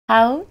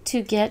How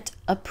to get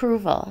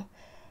approval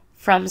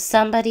from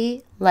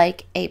somebody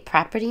like a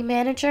property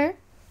manager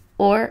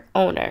or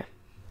owner.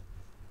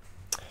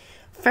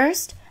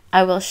 First,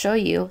 I will show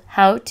you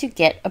how to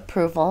get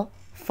approval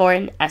for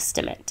an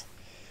estimate.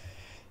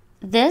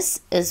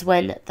 This is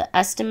when the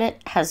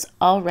estimate has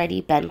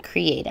already been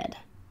created.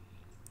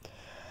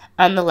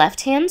 On the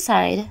left-hand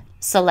side,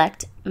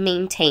 select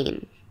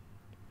Maintain,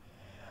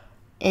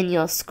 and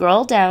you'll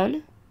scroll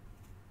down,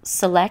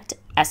 select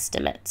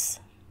Estimates.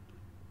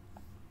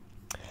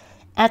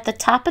 At the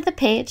top of the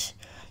page,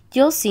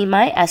 you'll see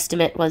my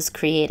estimate was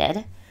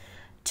created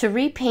to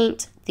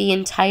repaint the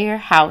entire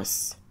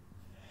house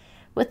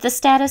with the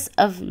status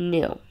of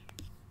new.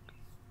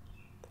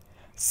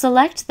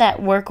 Select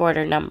that work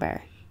order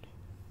number.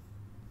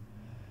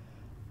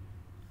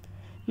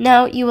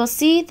 Now you will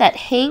see that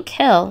Hank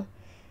Hill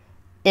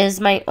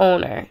is my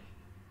owner.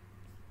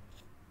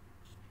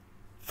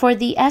 For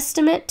the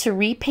estimate to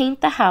repaint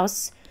the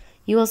house,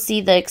 you will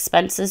see the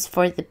expenses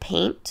for the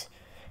paint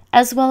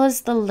as well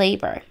as the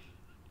labor.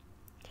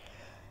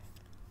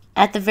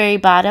 At the very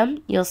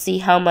bottom, you'll see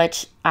how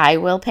much I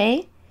will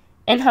pay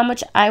and how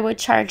much I would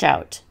charge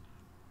out.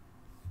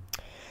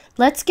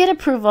 Let's get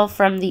approval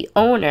from the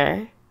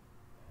owner,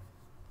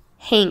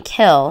 Hank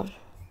Hill,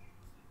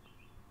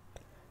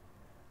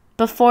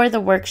 before the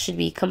work should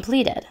be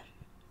completed.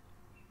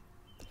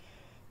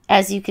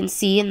 As you can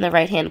see in the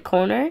right-hand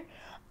corner,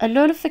 a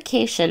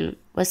notification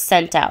was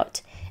sent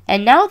out,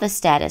 and now the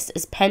status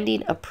is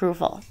pending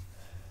approval.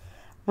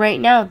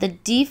 Right now, the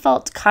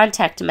default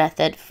contact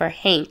method for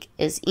Hank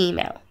is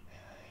email.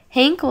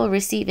 Hank will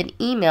receive an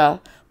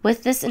email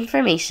with this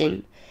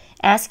information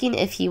asking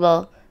if he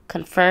will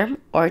confirm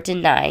or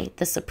deny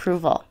this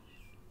approval.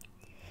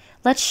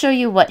 Let's show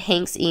you what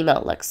Hank's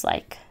email looks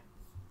like.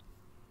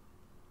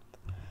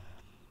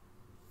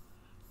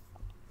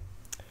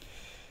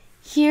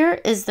 Here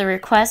is the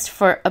request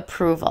for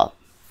approval.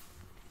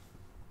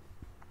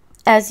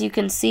 As you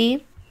can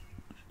see,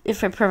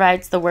 if it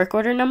provides the work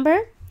order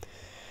number,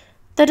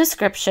 the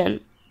description,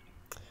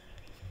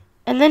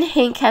 and then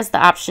Hank has the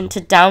option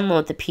to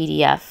download the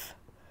PDF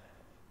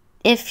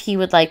if he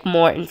would like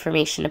more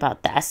information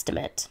about the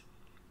estimate.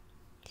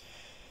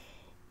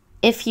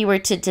 If he were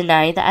to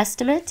deny the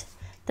estimate,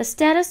 the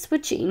status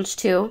would change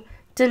to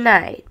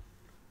denied.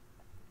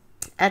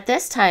 At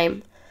this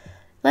time,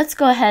 let's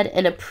go ahead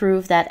and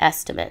approve that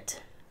estimate.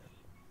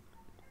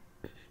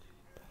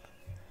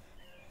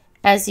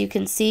 As you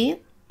can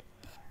see,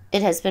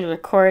 it has been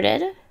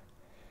recorded,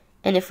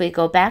 and if we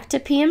go back to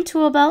PM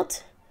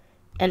Toolbelt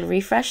and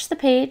refresh the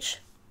page,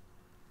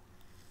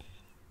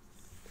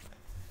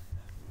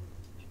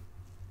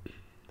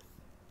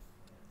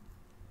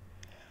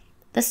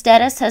 the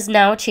status has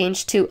now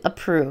changed to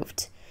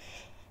approved,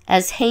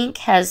 as Hank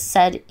has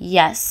said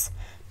yes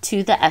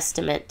to the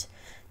estimate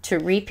to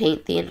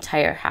repaint the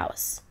entire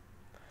house.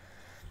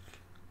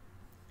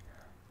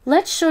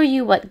 Let's show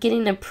you what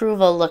getting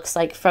approval looks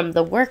like from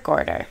the work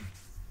order.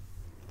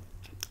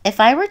 If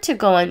I were to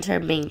go under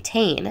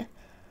Maintain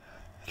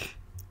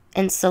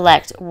and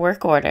select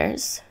Work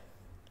Orders,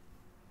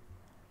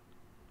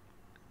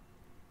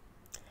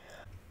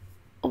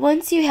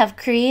 once you have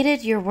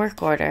created your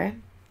work order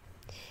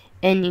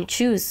and you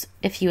choose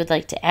if you would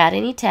like to add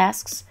any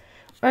tasks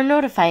or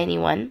notify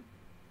anyone,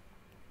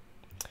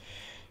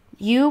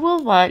 you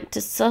will want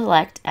to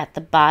select at the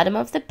bottom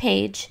of the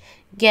page,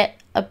 Get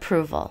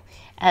Approval,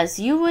 as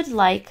you would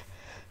like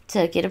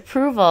to get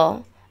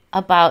approval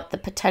about the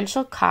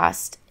potential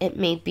cost it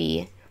may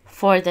be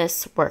for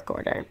this work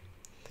order.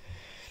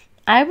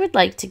 I would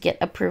like to get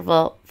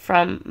approval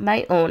from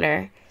my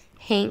owner,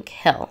 Hank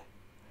Hill.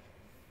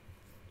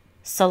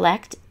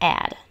 Select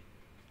Add.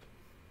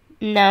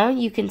 Now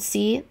you can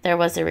see there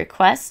was a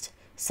request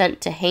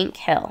sent to Hank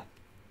Hill.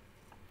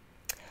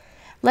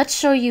 Let's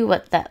show you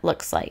what that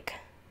looks like.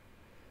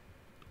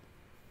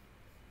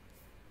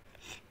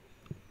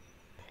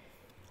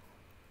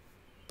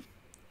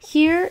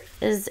 Here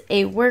is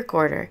a work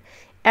order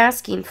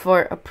asking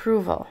for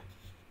approval.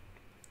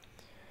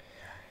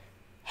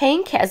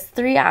 Hank has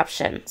three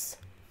options: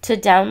 to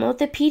download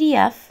the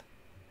PDF,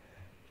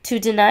 to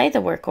deny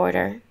the work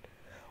order,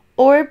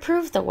 or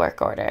approve the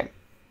work order.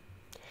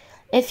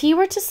 If he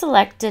were to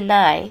select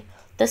Deny,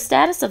 the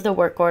status of the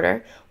work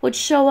order would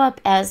show up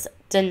as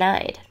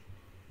denied.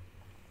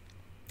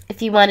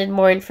 If he wanted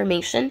more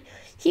information,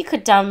 he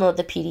could download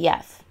the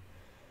PDF.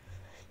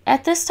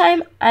 At this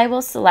time, I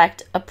will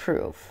select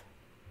Approve.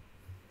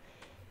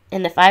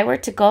 And if I were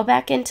to go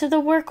back into the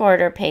work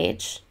order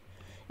page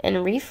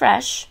and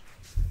refresh,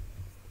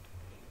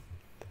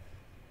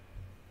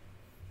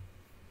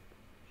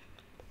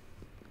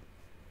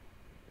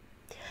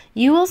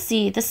 you will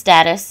see the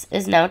status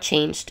is now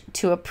changed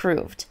to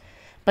approved,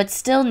 but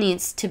still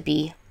needs to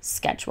be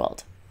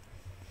scheduled.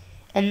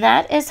 And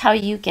that is how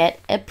you get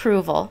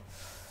approval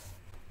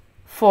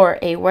for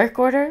a work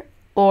order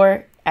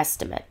or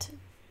estimate.